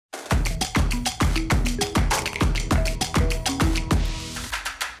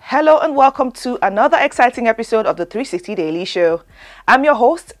Hello and welcome to another exciting episode of the 360 Daily Show. I'm your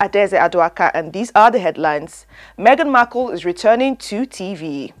host, Adeze Aduaka, and these are the headlines. Meghan Markle is returning to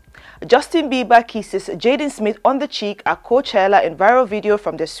TV. Justin Bieber kisses Jaden Smith on the cheek at Coachella in viral video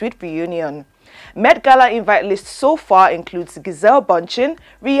from their sweet reunion. Met Gala invite list so far includes Giselle Bündchen,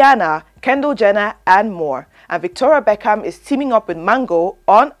 Rihanna, Kendall Jenner, and more. And Victoria Beckham is teaming up with Mango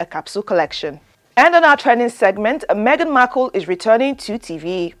on a capsule collection. And on our trending segment, Meghan Markle is returning to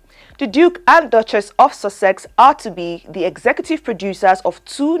TV. The Duke and Duchess of Sussex are to be the executive producers of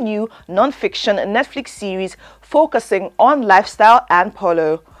two new non-fiction Netflix series focusing on lifestyle and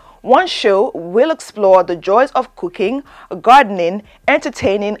polo. One show will explore the joys of cooking, gardening,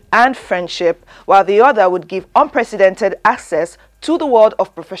 entertaining, and friendship, while the other would give unprecedented access to the world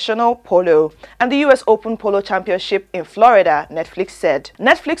of professional polo and the US Open Polo Championship in Florida, Netflix said.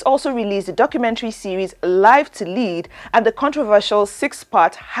 Netflix also released the documentary series Live to Lead and the controversial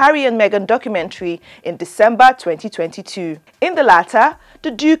 6-part Harry and Meghan documentary in December 2022. In the latter, the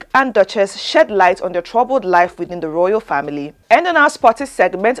Duke and Duchess shed light on their troubled life within the royal family. And in our sports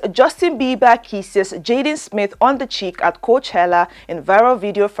segment, Justin Bieber kisses Jaden Smith on the cheek at Coachella in viral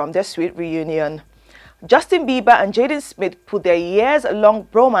video from their sweet reunion. Justin Bieber and Jaden Smith put their years-long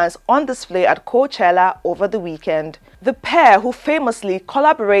bromance on display at Coachella over the weekend. The pair, who famously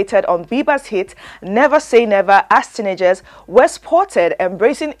collaborated on Bieber's hit Never Say Never as teenagers, were spotted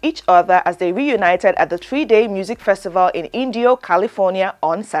embracing each other as they reunited at the 3-day music festival in Indio, California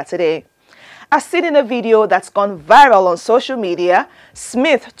on Saturday. As seen in a video that's gone viral on social media,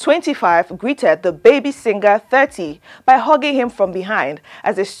 Smith, 25, greeted the baby singer, 30, by hugging him from behind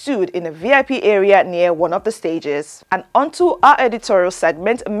as they stood in a VIP area near one of the stages. And onto our editorial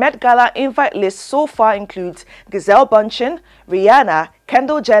segment, Met Gala invite list so far includes Giselle Bündchen, Rihanna,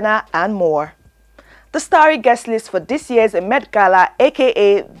 Kendall Jenner, and more. The starry guest list for this year's Met Gala,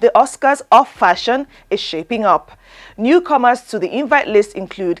 aka the Oscars of Fashion, is shaping up. Newcomers to the invite list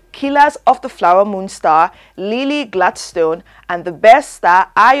include Killers of the Flower Moon star Lily Gladstone and the best star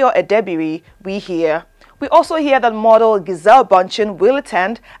Ayo Edebiri, we hear. We also hear that model Giselle Bündchen will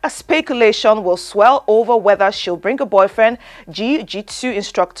attend, as speculation will swell over whether she'll bring a boyfriend, Jiu-Jitsu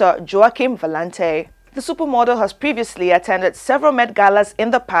instructor Joaquim Valente. The supermodel has previously attended several Met Galas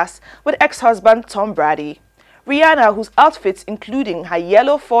in the past with ex-husband Tom Brady. Rihanna, whose outfits including her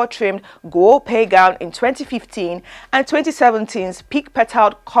yellow fur-trimmed gold pay gown in 2015 and 2017's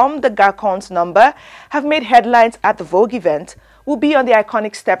peak-petaled Comme des Garçons number have made headlines at the Vogue event, will be on the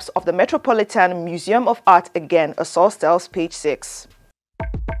iconic steps of the Metropolitan Museum of Art again, a source tells Page 6.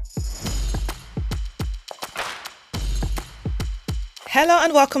 Hello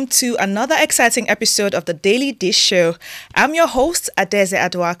and welcome to another exciting episode of the Daily Dish Show. I'm your host, Adeze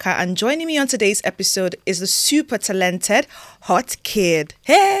Aduaka, and joining me on today's episode is the super talented Hot Kid.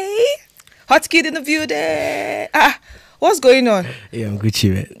 Hey! Hot Kid in the building! What's going on? Yeah, I'm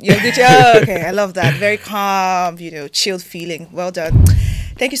Gucci, man. You're Gucci? Oh, okay, I love that. Very calm, chilled feeling. Well done.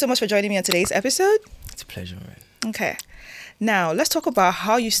 Thank you so much for joining me on today's episode. It's a pleasure, man. Okay. Now, let's talk about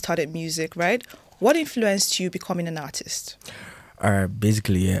how you started music, right? What influenced you becoming an artist?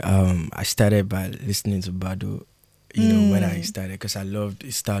 Basically, I started by listening to Bado, when I started, because I loved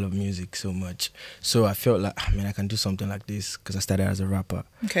his style of music so much. So I felt like, I can do something like this, because I started as a rapper.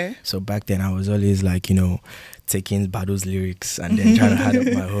 Okay. So back then, I was always like, taking Bado's lyrics and then trying to add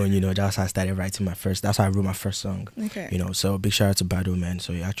up my own, that's how I started writing that's how I wrote my first song. Okay. So big shout out to Bado, man.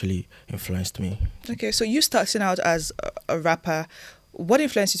 So he actually influenced me. Okay, so you starting out as a rapper. What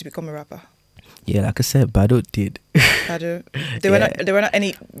influenced you to become a rapper? Yeah, like I said, Bado did. Bado. There were not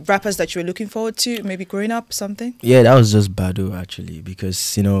any rappers that you were looking forward to, maybe growing up, something? Yeah, that was just Bado actually,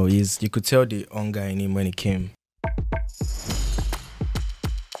 because you could tell the hunger in him when he came.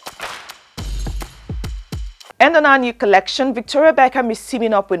 And on our new collection, Victoria Beckham is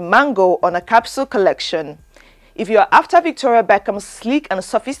teaming up with Mango on a capsule collection. If you are after Victoria Beckham's sleek and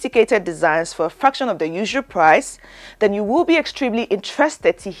sophisticated designs for a fraction of the usual price, then you will be extremely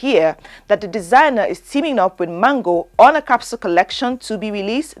interested to hear that the designer is teaming up with Mango on a capsule collection to be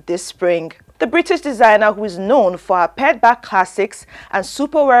released this spring. The British designer, who is known for her pared-back classics and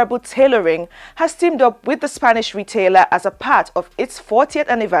super wearable tailoring, has teamed up with the Spanish retailer as a part of its 40th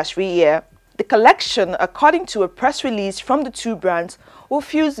anniversary year. The collection, according to a press release from the two brands, will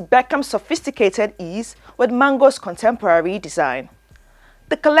fuse Beckham's sophisticated ease with Mango's contemporary design.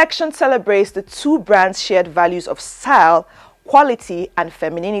 The collection celebrates the two brands' shared values of style, quality, and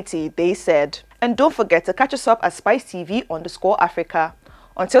femininity, they said. And don't forget to catch us up at SpiceTV_Africa.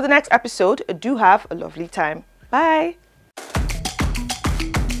 Until the next episode, do have a lovely time. Bye!